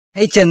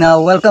Hey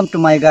channel, welcome to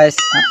my guys.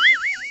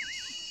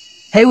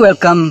 Hey,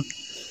 welcome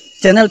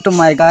channel to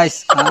my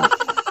guys.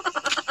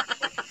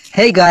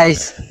 Hey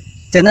guys,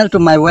 channel to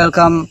my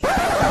welcome.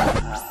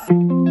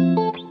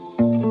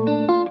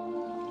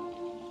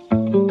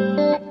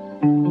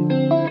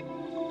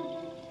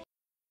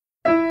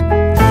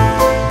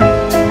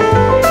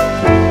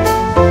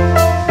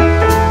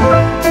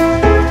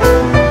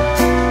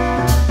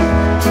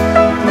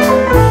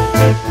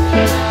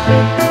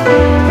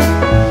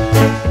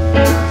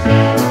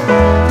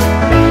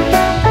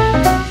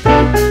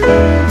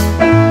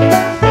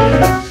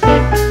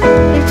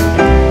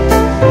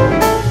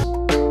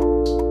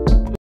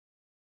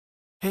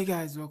 Hey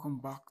guys, welcome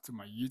back to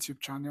my YouTube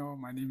channel.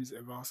 My name is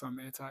Eval Sam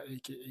Eta,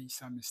 aka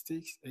Sam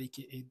Mistakes,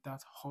 aka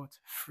that hot,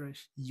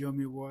 fresh,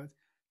 yummy word,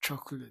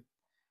 chocolate.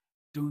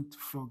 Don't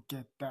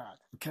forget that,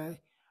 okay?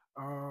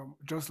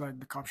 Just like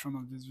the caption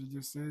of this video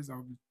says,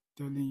 I'll be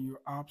telling you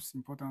apps,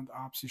 important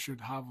apps you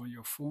should have on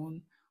your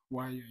phone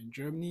while you're in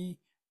Germany,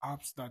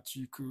 apps that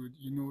you could,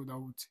 that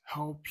would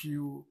help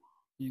you,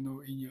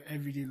 in your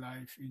everyday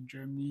life in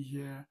Germany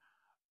here,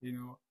 you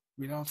know.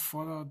 Without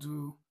further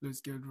ado,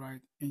 let's get right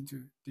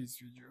into this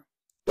video.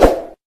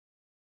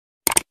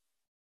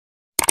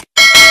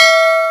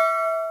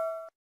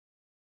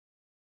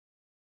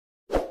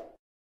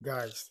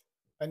 Guys,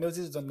 I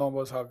noticed the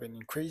numbers have been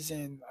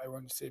increasing. I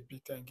want to say a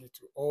big thank you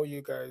to all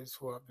you guys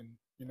who have been,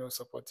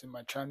 supporting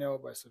my channel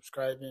by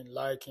subscribing,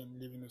 liking,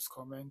 leaving those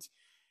comments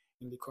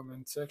in the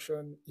comment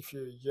section. If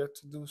you're yet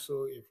to do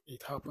so, if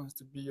it happens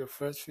to be your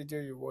first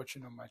video you're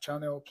watching on my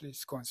channel,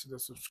 please consider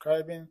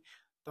subscribing.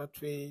 That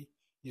way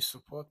you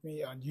support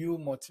me and you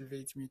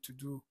motivate me to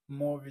do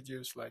more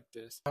videos like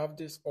this. I have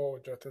this all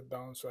jotted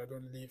down so I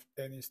don't leave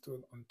any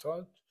stone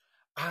unturned.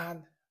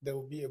 And there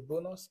will be a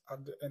bonus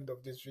at the end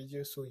of this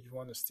video, so you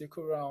want to stick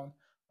around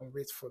and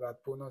wait for that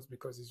bonus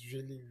because it's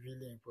really,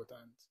 really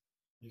important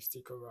you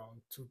stick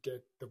around to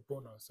get the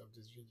bonus of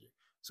this video.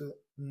 So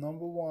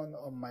number one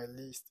on my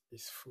list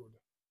is food.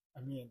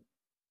 I mean,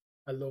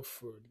 I love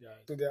food,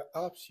 guys. So there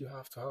are apps you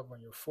have to have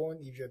on your phone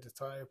if you're the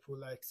type who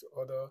likes to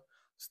order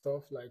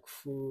stuff like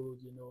food,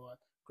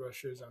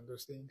 groceries and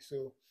those things.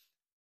 So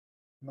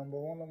number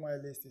one on my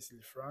list is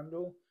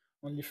Lifrando.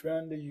 On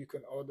Lifrando, you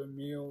can order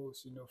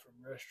meals,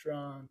 from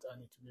restaurant,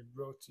 and it will be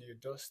brought to your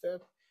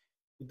doorstep.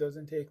 It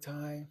doesn't take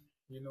time.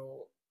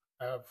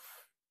 I've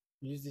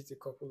used it a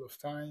couple of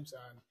times,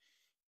 and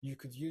you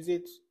could use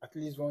it at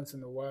least once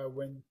in a while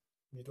when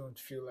you don't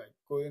feel like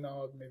going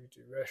out, maybe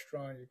to a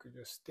restaurant. You could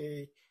just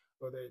stay,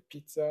 order a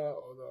pizza,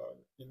 order,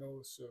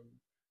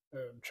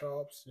 some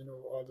chops,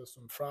 order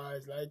some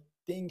fries, like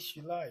things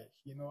you like,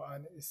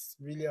 and it's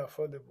really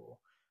affordable.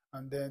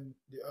 And then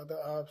the other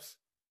apps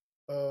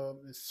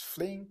is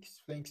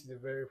Flinks. Flinks is a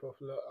very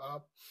popular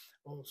app.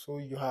 Also,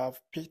 you have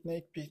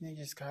Picnic. Picnic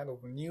is kind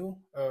of new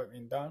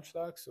in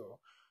Darmstadt, so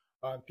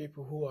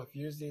people who have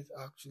used it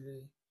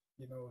actually,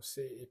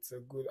 say it's a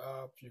good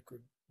app. You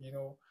could,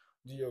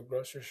 do your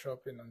grocery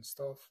shopping and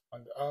stuff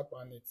on the app,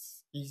 and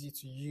it's easy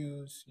to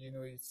use.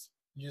 It's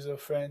user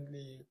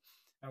friendly,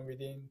 and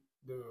within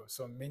the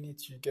some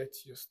minutes you get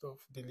your stuff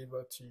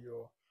delivered to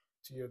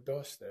your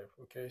doorstep.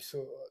 Okay,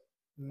 so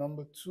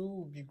number two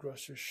would be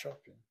grocery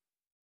shopping.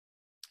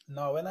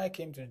 Now, when I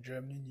came to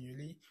Germany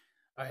newly,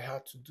 I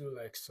had to do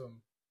like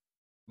some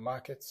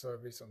market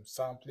survey, some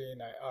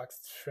sampling. I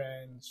asked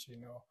friends,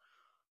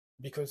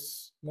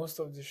 because most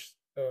of the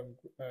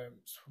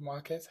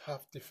supermarkets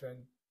have different,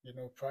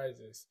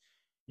 prices.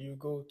 You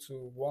go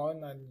to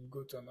one and you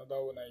go to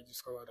another one, and you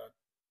discover that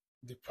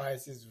the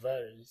prices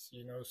varies,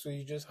 so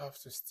you just have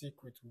to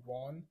stick with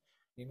one,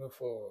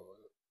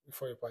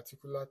 for a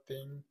particular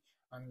thing,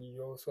 and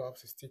you also have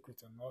to stick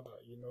with another,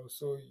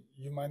 so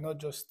you might not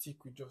just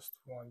stick with just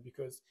one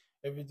because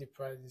every day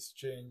prices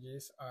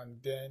changes,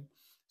 and then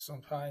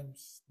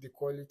sometimes the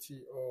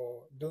quality,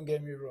 or don't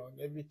get me wrong,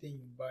 everything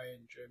you buy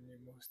in Germany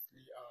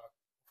mostly are of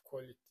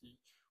quality.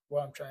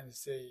 What I'm trying to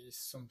say is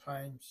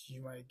sometimes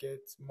you might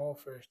get more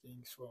fresh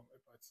things from a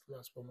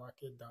particular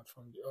supermarket than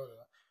from the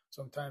other.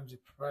 Sometimes the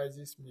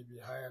prices may be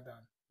higher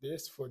than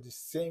this for the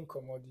same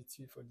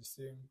commodity, for the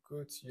same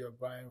goods you're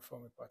buying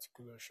from a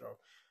particular shop.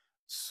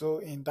 So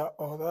in that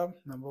order,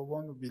 number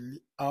one will be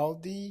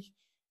Aldi,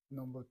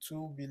 number two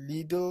will be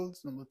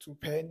Lidl's, number two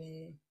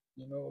Penny,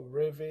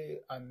 Reve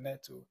and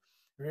Netto.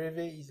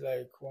 Reve is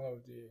like one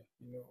of the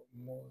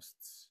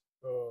most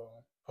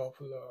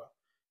popular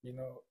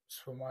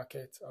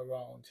supermarkets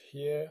around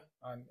here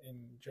and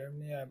in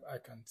Germany. I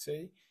can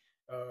say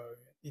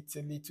it's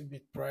a little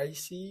bit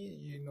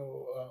pricey.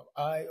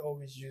 I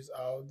always use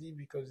Aldi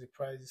because the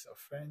prices are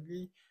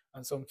friendly,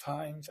 and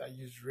sometimes I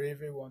use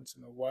Reve once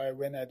in a while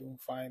when I don't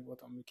find what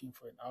I'm looking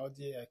for in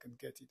Aldi. I can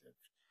get it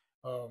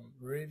at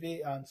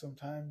Reve, and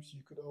sometimes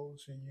you could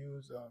also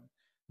use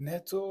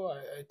Netto.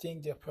 I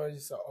think their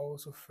prices are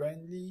also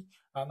friendly,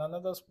 and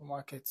another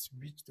supermarket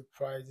which the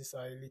prices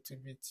are a little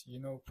bit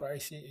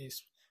pricey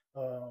is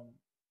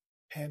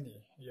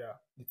Penny. Yeah,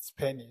 it's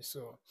Penny.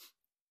 So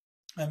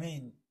I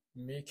mean,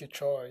 make your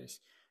choice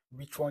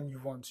which one you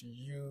want to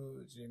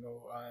use,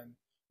 and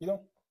you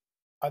know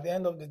at the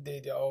end of the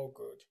day, they're all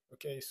good.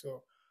 Okay,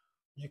 so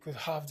you could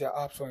have their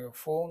apps on your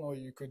phone, or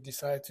you could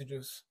decide to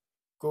just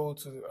go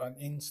to an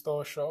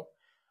in-store shop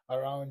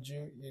around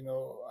you,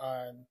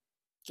 and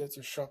get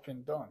your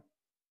shopping done.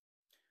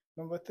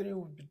 Number three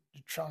would be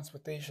the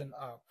transportation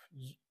app.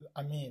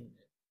 I mean,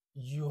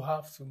 you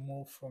have to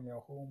move from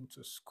your home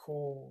to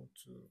school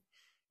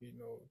you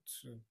know,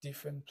 to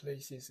different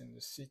places in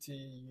the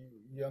city.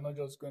 You're not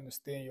just going to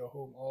stay in your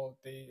home all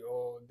day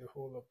or the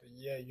whole of the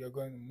year. You're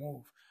going to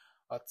move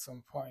at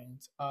some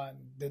point. And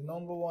the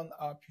number one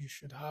app you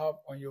should have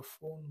on your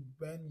phone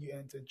when you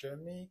enter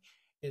Germany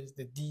is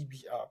the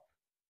DB app,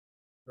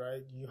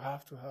 right? You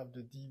have to have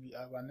the DB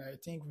app. And I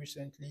think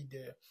recently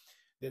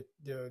they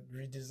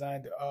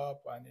redesigned the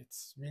app, and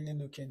it's really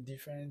looking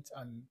different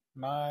and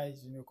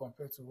nice,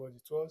 compared to what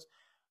it was.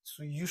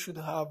 So you should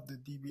have the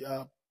DB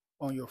app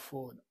on your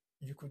phone.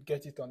 You could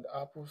get it on the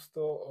Apple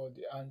Store or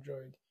the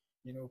Android,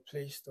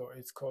 Play Store.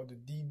 It's called the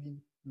DB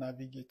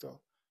Navigator.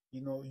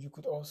 You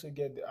could also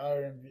get the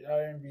RMB.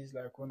 RMB is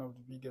like one of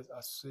the biggest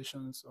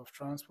associations of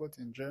transport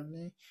in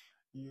Germany.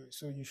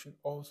 So you should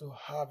also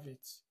have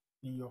it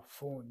in your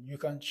phone. You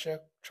can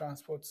check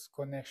transport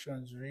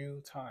connections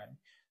real time.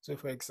 So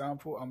for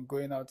example, I'm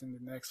going out in the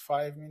next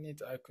 5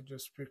 minutes. I could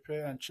just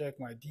prepare and check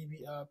my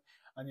DB app,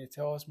 and it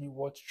tells me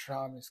what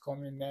tram is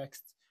coming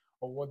next,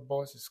 or what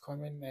bus is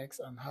coming next,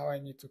 and how I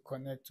need to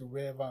connect to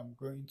wherever I'm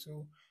going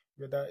to,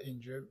 whether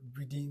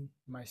within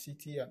my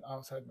city and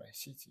outside my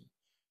city.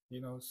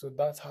 So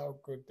that's how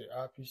good the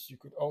app is. You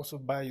could also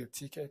buy your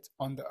ticket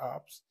on the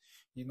apps,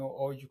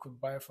 or you could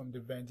buy from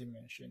the vending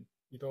machine.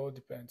 It all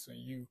depends on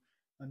you.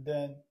 And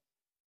then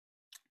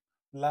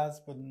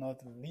last but not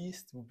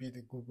least will be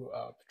the Google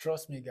app.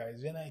 Trust me,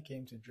 guys, when I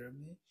came to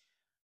Germany,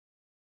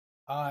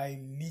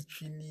 I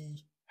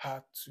literally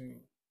had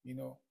to, you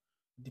know,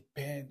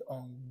 depend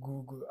on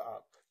Google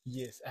app.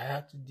 Yes, I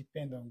had to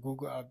depend on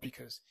Google app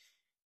because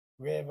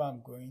wherever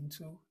I'm going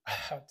to, I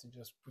had to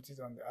just put it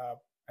on the app,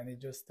 and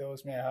it just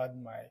tells me I had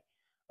my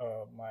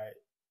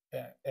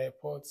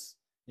AirPods,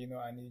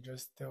 and it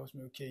just tells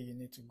me, okay, you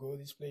need to go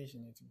this place, you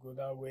need to go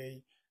that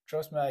way.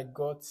 Trust me,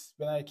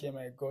 when I came,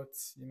 I got,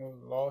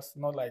 lost,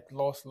 not like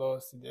lost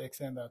to the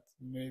extent that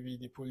maybe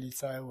the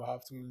police will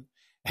have to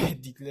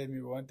declare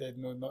me wanted,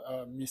 no,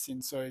 not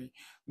missing, sorry,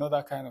 not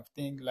that kind of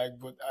thing. Like,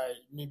 but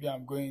maybe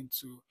I'm going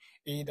to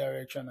A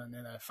direction and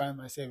then I find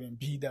myself in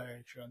B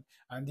direction,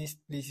 and these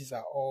places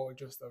are all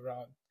just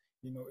around,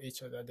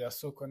 each other. They are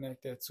so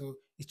connected. So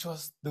it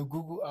was the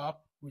Google app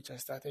which I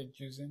started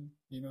using,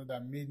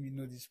 that made me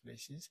know these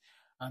places,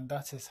 and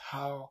that is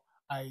how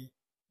I,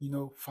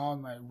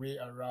 found my way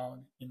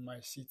around in my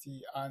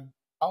city and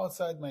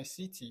outside my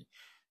city.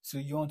 So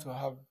you want to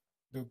have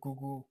the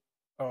Google,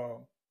 uh,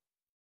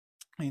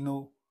 you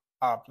know,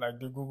 app, like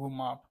the Google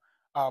Map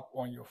app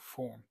on your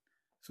phone.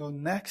 So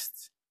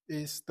next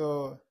is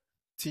the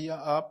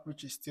TIA app,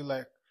 which is still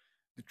like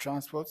the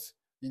transport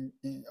in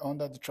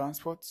under the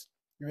transport,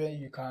 where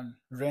you can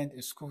rent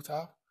a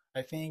scooter.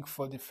 I think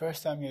for the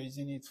first time you're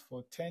using it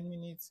for 10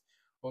 minutes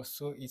or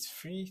so, it's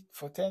free.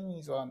 For 10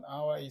 minutes or an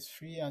hour, it's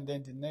free. And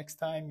then the next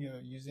time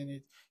you're using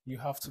it, you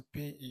have to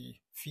pay a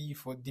fee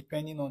for,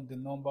 depending on the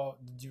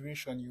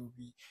duration you'll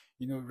be,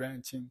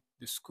 renting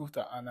the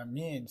scooter. And I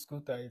mean,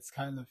 scooter, it's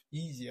kind of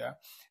easier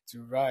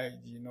to ride,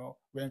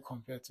 when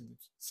compared to the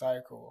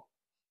cycle.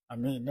 I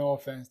mean, no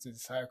offense to the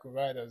cycle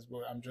riders,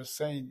 but I'm just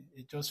saying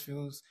it just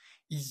feels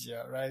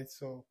easier, right?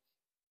 So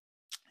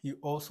you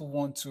also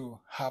want to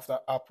have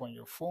that app on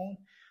your phone.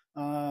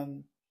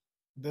 And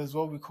there's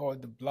what we call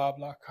the blah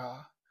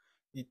car.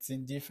 It's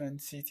in different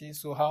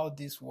cities. So how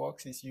this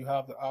works is you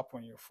have the app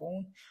on your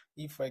phone.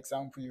 If, for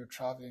example, you're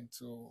traveling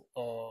to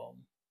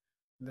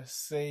let's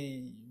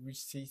say which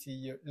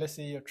city let's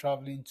say you're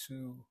traveling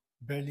to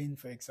Berlin,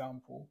 for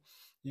example.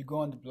 You go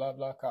on the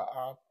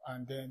BlaBlaCar app,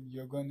 and then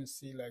you're going to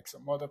see like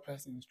some other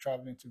person is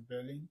traveling to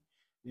Berlin,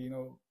 you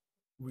know,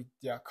 with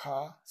their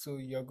car. So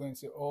you're going to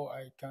say, oh,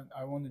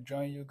 I want to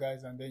join you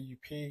guys, and then you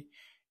pay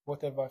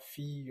whatever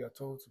fee you're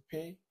told to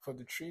pay for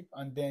the trip,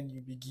 and then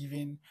you'll be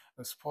given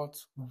a spot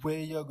where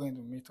you're going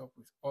to meet up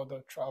with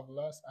other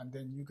travelers, and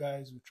then you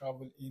guys will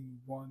travel in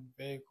one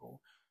vehicle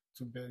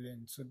to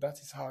Berlin. So that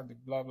is how the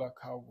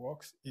BlaBlaCar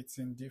works. It's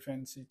in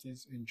different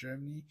cities in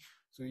Germany,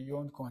 so you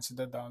want to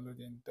consider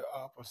downloading the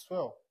app as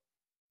well.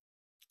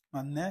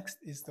 And next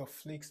is the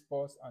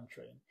Flixbus and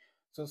Train.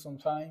 So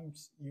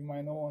sometimes you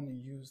might not want to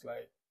use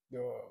like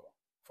the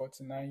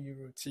 49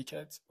 euro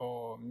ticket,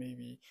 or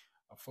maybe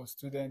for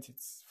students,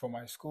 it's for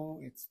my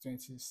school, it's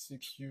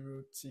 26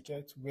 euro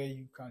ticket where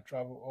you can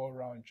travel all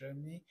around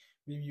Germany.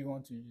 Maybe you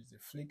want to use the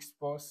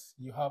Flixbus.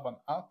 You have an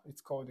app,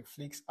 it's called the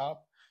Flix app.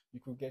 You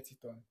could get it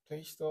on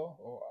Play Store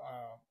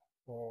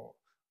or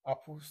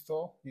Apple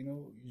Store.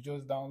 You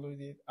just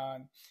download it,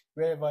 and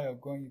wherever you're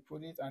going, you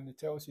put it, and it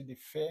tells you the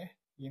fare.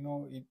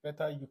 It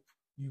better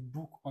you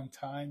book on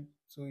time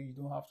so you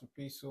don't have to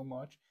pay so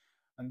much.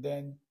 And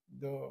then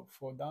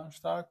for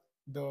Darmstadt,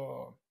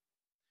 the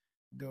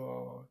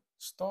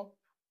stop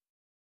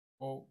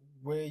or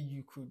where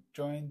you could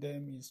join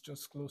them is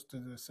just close to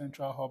the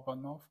central hub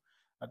enough.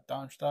 at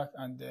Darmstadt,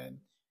 and then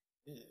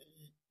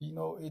you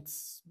know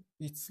it's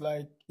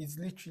like it's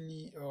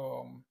literally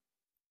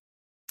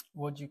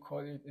what do you call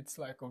it? It's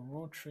like a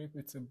road trip.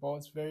 It's a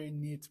bus, very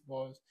neat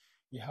bus.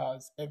 It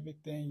has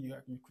everything.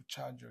 You could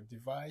charge your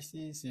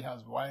devices. It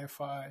has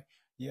Wi-Fi.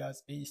 It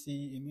has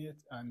AC in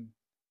it, and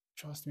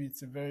trust me,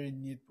 it's a very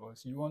neat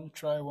bus. You want to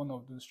try one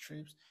of those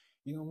trips?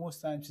 You know,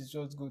 most times it's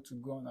just good to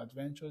go on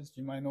adventures.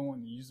 You might not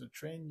want to use a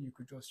train. You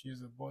could just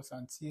use a bus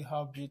and see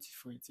how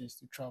beautiful it is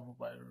to travel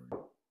by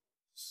road.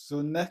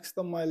 So next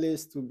on my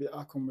list will be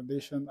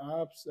accommodation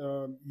apps.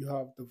 You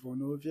have the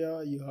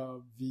Vonovia, you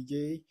have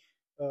Vigay,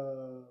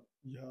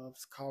 you have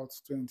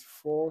Scouts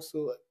 24.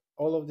 So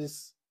all of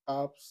these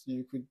apps,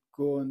 you could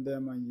go on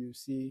them and you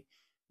see,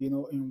 you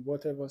know, in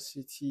whatever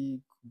city,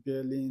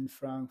 Berlin,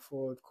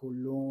 Frankfurt,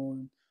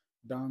 Cologne,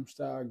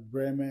 Darmstadt,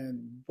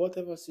 Bremen,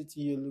 whatever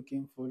city you're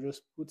looking for,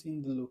 just put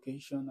in the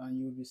location and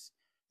you'll be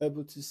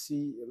able to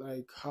see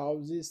like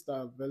houses that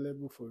are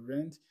available for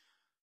rent.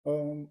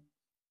 Um,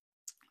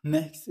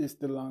 Next is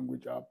the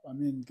language app. I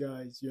mean,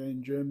 guys, you're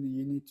in Germany,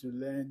 you need to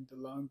learn the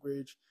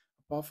language.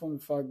 Apart from the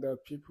fact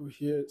that people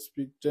here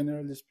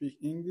generally speak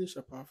English,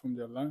 apart from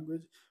their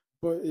language,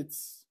 but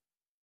it's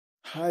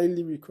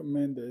highly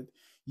recommended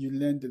you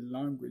learn the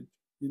language,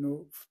 you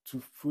know,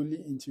 to fully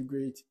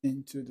integrate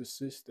into the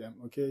system.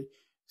 Okay,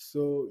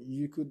 so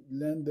you could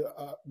learn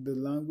the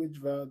language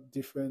via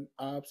different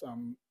apps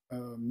and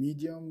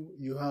medium.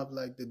 You have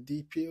like the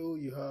DPO,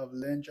 you have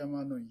Learn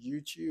German on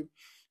YouTube,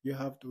 you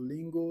have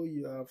Duolingo,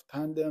 you have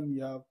Tandem,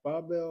 you have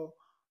Babel,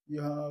 you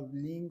have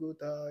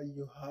Lingota,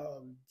 you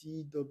have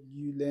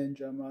DW Learn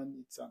German.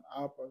 It's an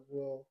app as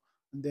well,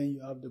 and then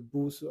you have the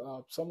Busu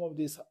app. Some of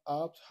these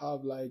apps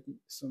have like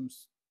some,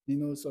 you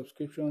know,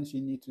 subscriptions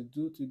you need to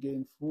do to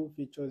gain full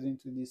features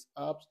into these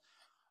apps.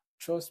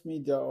 Trust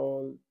me, they're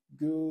all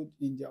good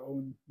in their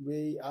own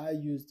way. I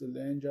used to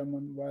learn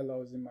German while I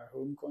was in my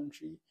home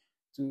country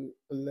to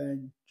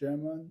learn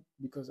German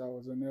because I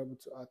was unable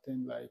to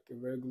attend like a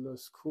regular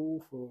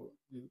school for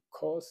the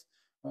course,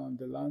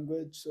 the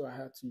language. So I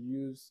had to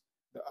use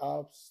the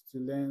apps to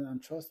learn.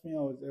 And trust me, I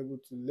was able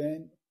to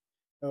learn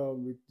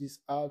with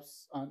these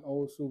apps and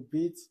also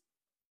Bits,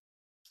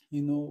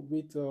 you know,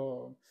 with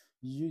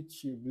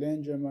YouTube,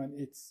 Learn German,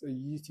 it's a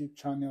YouTube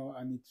channel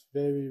and it's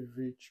very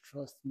rich,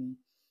 trust me.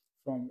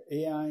 From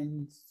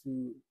A1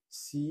 to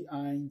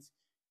C1,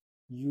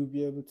 you'll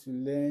be able to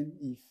learn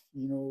if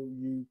you know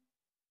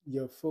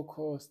you're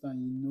focused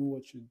and you know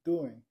what you're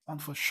doing.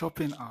 And for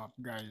shopping app,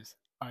 guys,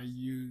 I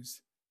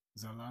use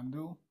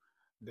Zalando.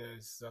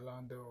 There's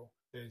Zalando,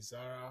 there's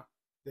Zara,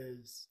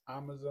 there's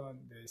Amazon,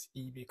 there's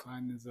eBay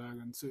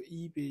Kleinanzeigen. So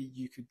eBay,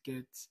 you could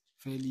get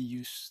fairly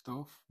used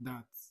stuff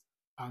that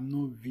are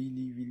not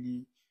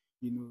really,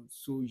 you know,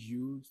 so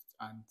used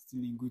and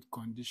still in good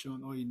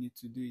condition. All you need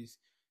to do is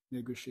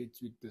negotiate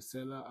with the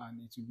seller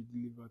and it will be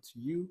delivered to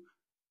you.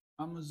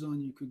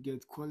 Amazon, you could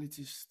get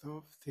quality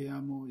stuff.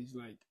 Theamo is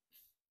like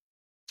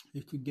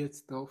you could get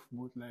stuff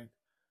both like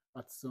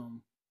at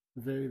some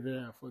very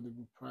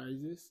affordable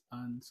prices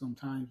and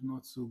sometimes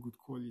not so good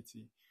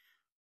quality.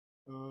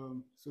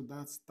 So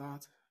that's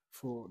that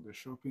for the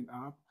shopping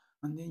app.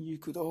 And then you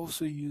could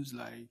also use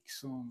like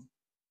some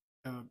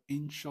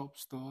in-shop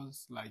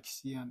stores like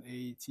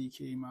C&A,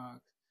 TK Maxx,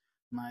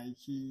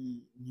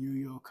 Nike, New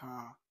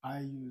Yorker. I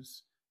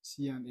use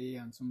C&A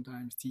and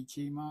sometimes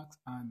TK Maxx,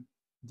 and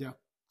their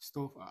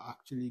stuff are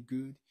actually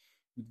good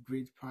with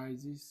great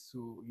prices,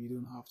 so you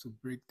don't have to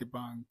break the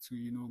bank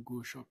to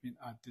go shopping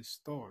at the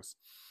stores.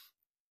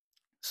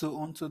 So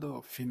onto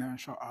the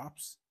financial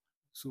apps.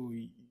 So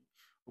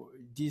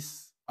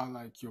these are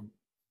like your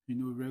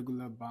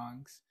regular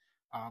banks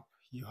app.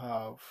 You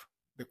have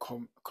the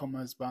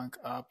Commerce Bank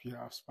app, you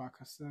have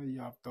Sparkasse, you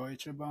have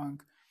Deutsche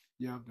Bank,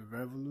 you have the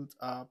Revolut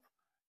app,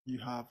 you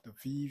have the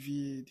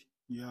Vivid,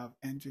 you have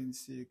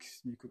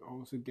N26. You could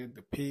also get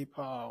the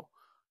PayPal,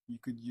 you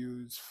could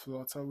use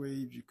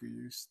Flutterwave, you could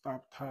use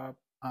StopTap,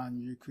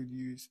 and you could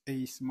use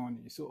Ace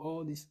Money. So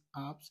all these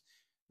apps,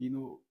 you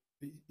know,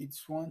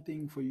 it's one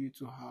thing for you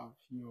to have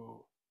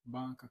your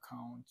bank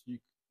account,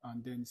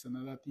 and then it's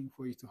another thing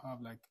for you to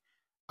have like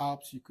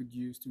apps you could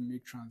use to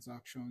make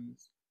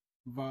transactions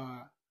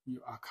via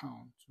your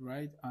account,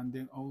 right? And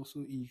then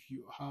also if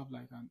you have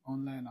like an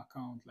online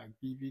account like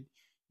Vivid,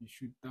 you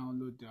should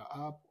download the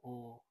app,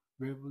 or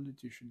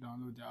Revolut, you should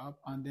download the app.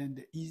 And then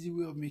the easy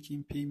way of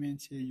making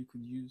payments here, you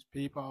could use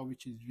PayPal,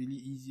 which is really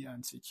easy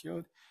and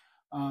secured.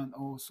 And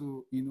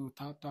also,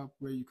 tap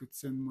where you could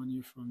send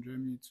money from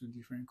Germany to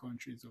different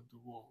countries of the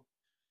world.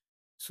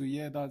 So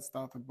yeah, that's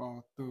that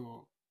about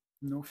the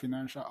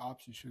financial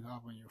apps you should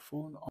have on your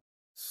phone.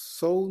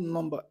 So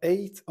number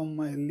 8 on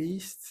my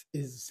list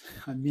is,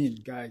 I mean,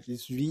 guys,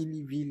 it's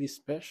really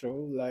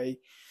special. Like,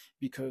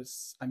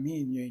 because I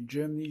mean, you're in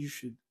Germany, you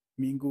should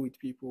mingle with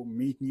people,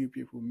 meet new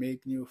people,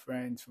 make new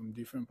friends from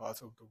different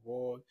parts of the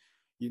world.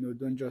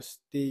 Don't just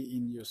stay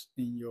in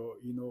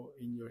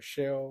your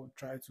shell.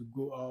 Try to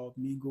go out,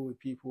 mingle with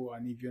people.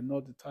 And if you're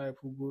not the type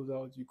who goes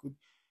out, you could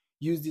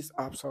use these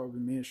apps I'll be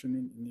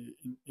mentioning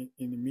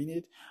in a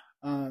minute.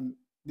 And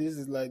this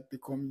is like the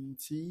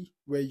community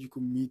where you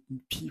could meet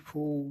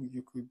people.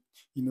 You could,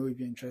 if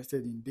you're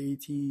interested in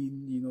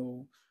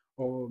dating,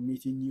 or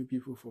meeting new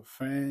people for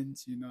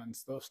friends, and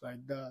stuff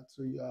like that.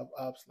 So you have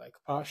apps like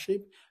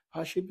Parship.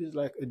 Parship is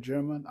like a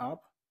German app,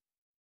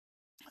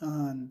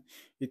 and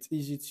it's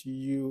easy to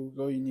use.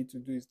 All you need to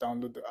do is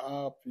download the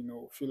app,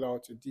 fill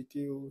out your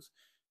details,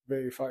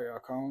 verify your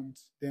account.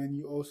 Then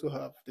you also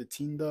have the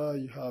Tinder,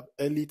 you have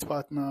Elite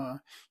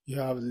Partner, you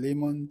have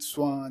Lemon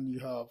Swan, you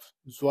have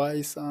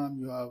Zwaisam,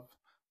 you have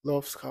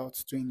Love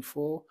Scouts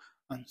 24,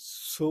 and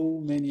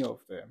so many of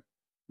them.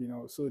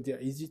 So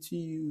they're easy to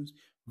use,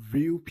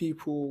 real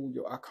people.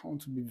 Your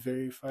account will be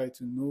verified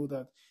to know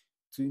that,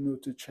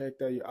 to check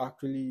that you're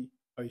actually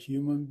a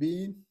human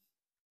being.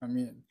 I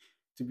mean,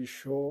 to be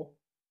sure,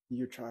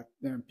 you track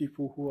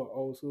people who are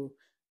also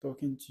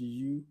talking to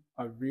you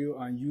are real,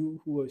 and you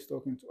who is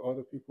talking to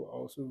other people are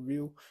also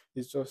real.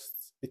 It's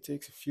just, it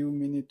takes a few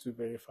minutes to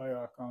verify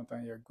your account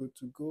and you're good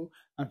to go.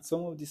 And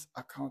some of these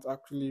accounts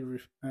actually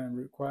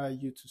require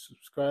you to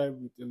subscribe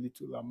with a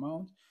little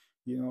amount,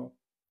 you know,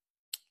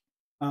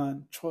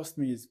 and trust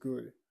me, it's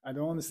good. I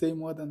don't want to say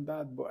more than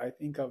that, but I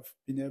think I've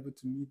been able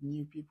to meet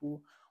new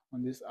people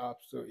on this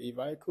app. So if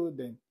I could,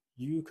 then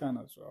you can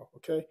as well.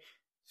 Okay.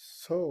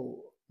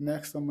 So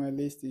next on my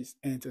list is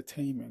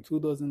entertainment. Who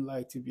doesn't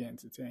like to be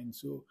entertained?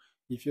 So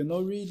if you're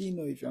not reading,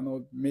 or if you're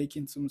not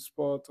making some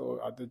sport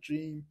or at the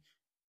gym,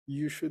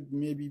 you should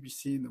maybe be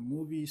seeing a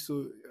movie.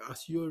 So,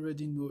 as you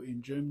already know,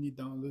 in Germany,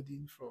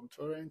 downloading from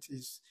torrent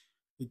is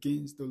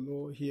against the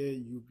law. Here,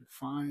 you'll be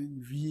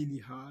fined really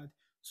hard.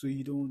 So,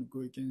 you don't want to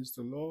go against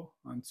the law.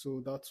 And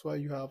so, that's why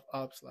you have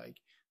apps like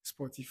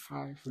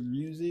Spotify for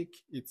music.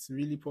 It's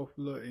really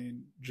popular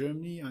in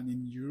Germany and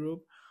in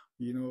Europe,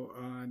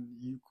 and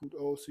you could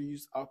also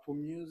use Apple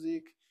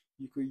Music.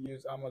 You could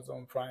use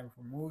Amazon Prime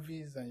for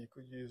movies, and you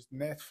could use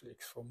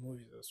Netflix for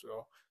movies as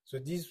well. So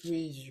these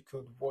ways you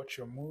could watch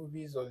your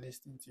movies or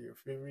listen to your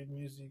favorite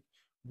music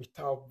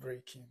without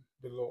breaking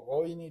the law.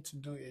 All you need to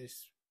do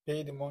is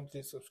pay the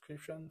monthly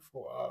subscription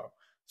for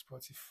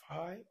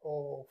Spotify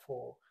or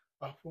for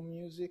Apple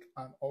Music,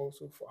 and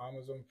also for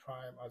Amazon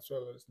Prime as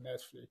well as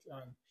Netflix.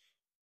 And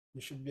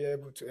you should be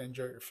able to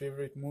enjoy your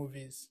favorite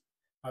movies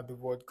at the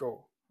word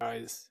go.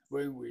 Guys,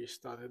 when we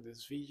started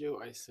this video,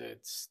 I said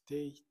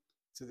stay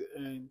to the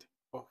end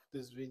of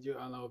this video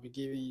and I'll be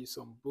giving you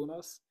some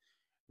bonus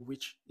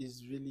which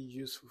is really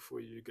useful for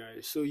you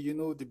guys. So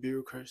the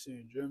bureaucracy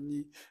in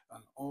Germany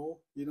and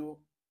all,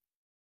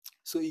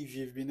 so if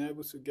you've been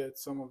able to get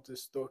some of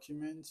these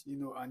documents,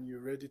 and you're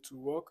ready to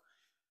work,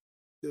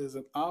 there's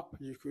an app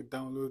you could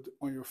download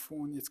on your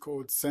phone. It's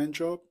called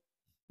ZenJob,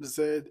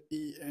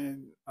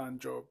 Z-E-N and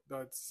job.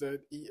 That's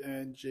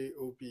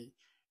Z-E-N-J-O-B.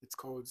 It's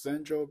called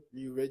ZenJob.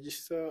 You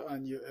register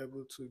and you're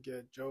able to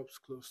get jobs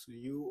close to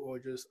you or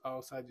just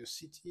outside your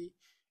city,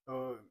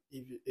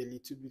 if a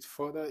little bit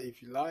further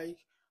if you like.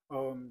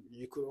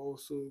 You could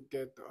also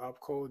get the app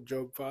called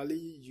Job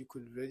Valley. You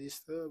could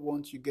register.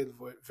 Once you get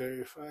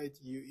verified,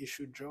 you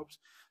issue jobs.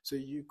 So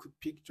you could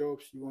pick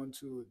jobs you want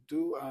to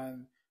do.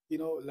 And,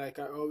 like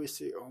I always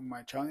say on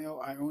my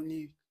channel, I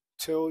only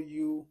tell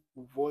you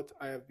what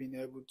I have been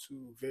able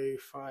to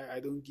verify.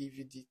 I don't give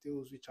you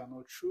details which are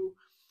not true.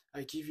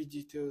 I give you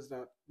details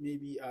that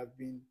maybe I've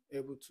been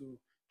able to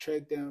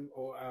check them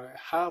or I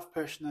have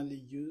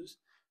personally used,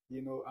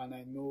 and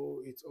I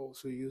know it's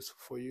also useful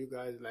for you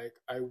guys. Like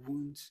I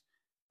won't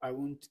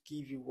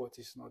give you what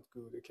is not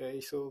good, okay?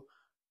 So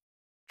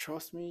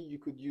trust me, you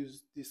could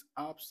use this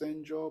app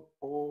ZenJob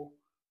or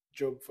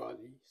Job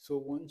Valley.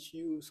 So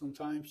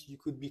sometimes you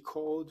could be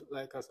called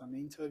like as an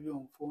interview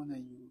on phone,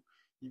 and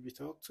you be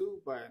talked to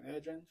by an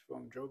agent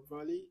from Job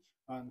Valley.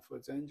 And for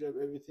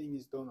ZenJob, everything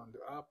is done on the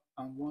app.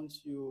 And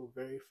once you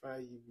verify,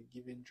 you'll be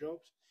given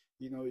jobs.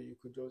 You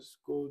could just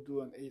go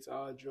do an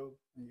 8-hour job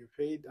and you're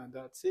paid, and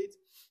that's it.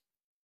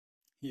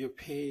 You're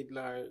paid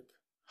like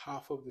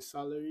half of the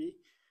salary,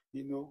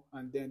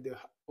 and then the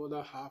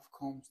other half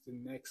comes the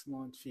next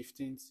month,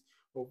 15th,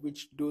 of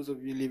which those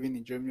of you living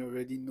in Germany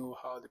already know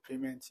how the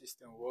payment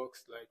system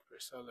works, like per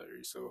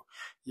salary. So,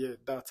 yeah,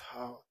 that's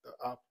how the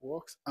app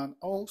works. And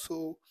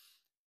also,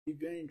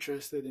 if you're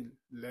interested in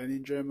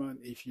learning German,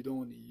 if you don't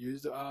want to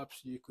use the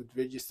apps, you could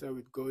register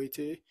with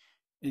Goethe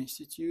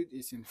Institute.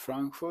 It's in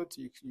Frankfurt.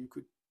 You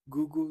could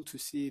Google to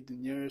see the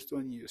nearest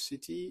one in your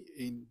city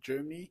in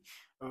Germany.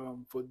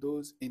 For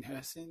those in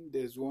Hessen,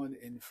 there's one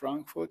in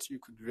Frankfurt. You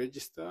could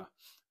register,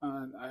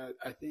 and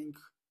I think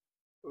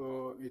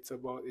it's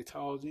about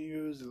 1,000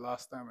 euros the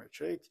last time I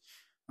checked.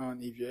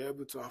 And if you're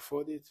able to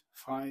afford it,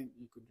 fine,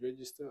 you could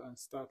register and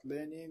start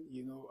learning,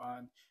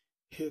 and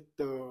hit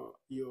your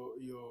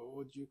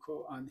what do you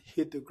call, and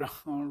hit the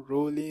ground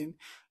rolling,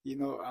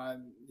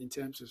 and in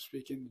terms of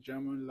speaking the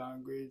German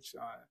language.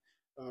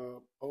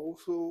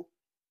 Also,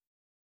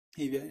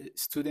 if you're a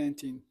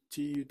student in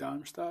TU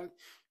Darmstadt,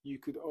 you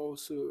could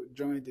also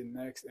join the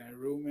next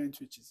enrollment,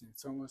 which is in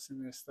summer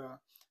semester,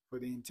 for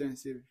the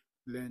intensive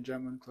Learn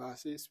German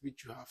classes,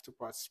 which you have to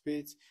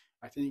participate.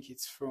 I think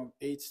it's from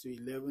 8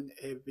 to 11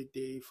 every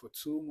day for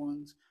 2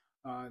 months.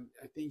 And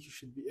I think you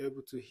should be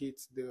able to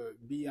hit the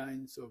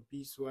B1 or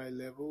BSY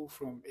level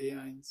from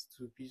A1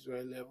 to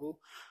BSY level.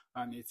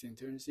 And it's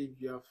intensive.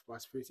 You have to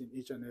participate in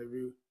each and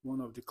every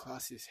one of the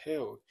classes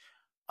held.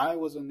 I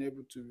was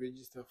unable to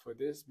register for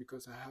this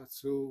because I had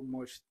so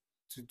much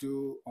to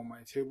do on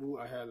my table.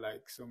 I had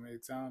like some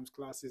exams,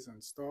 classes,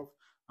 and stuff,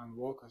 and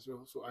work as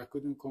well. So I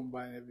couldn't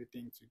combine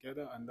everything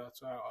together, and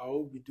that's why I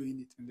will be doing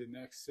it in the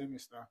next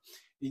semester.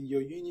 In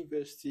your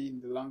university, in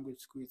the language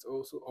school, it's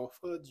also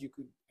offered. You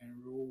could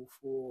enroll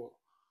for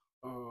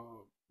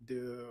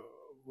the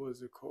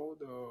what's it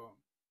called?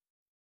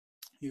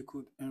 You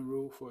could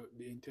enroll for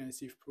the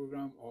intensive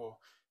program, or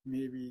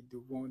maybe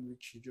the one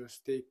which you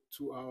just take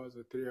 2 hours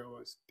or 3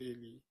 hours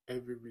daily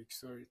every week.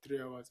 Sorry,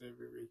 3 hours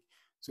every week.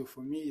 So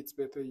for me, it's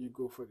better you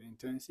go for the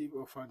intensive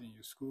offered in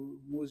your school.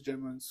 Most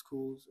German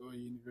schools or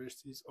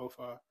universities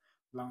offer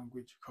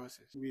language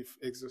courses. We've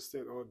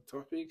exhausted all the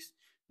topics.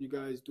 You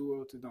guys do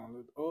well to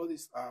download all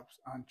these apps,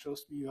 and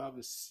trust me, you have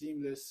a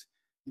seamless,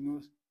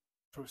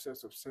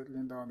 process of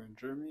settling down in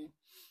Germany.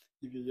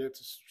 If you're yet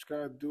to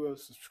subscribe, do well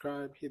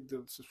subscribe, hit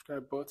the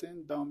subscribe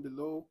button down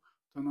below,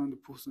 turn on the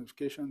post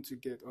notification to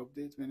get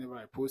updates whenever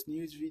I post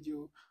news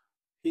video,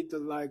 hit the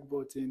like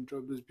button,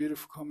 drop those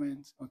beautiful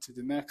comments. Until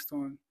the next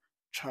one,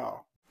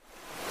 ciao.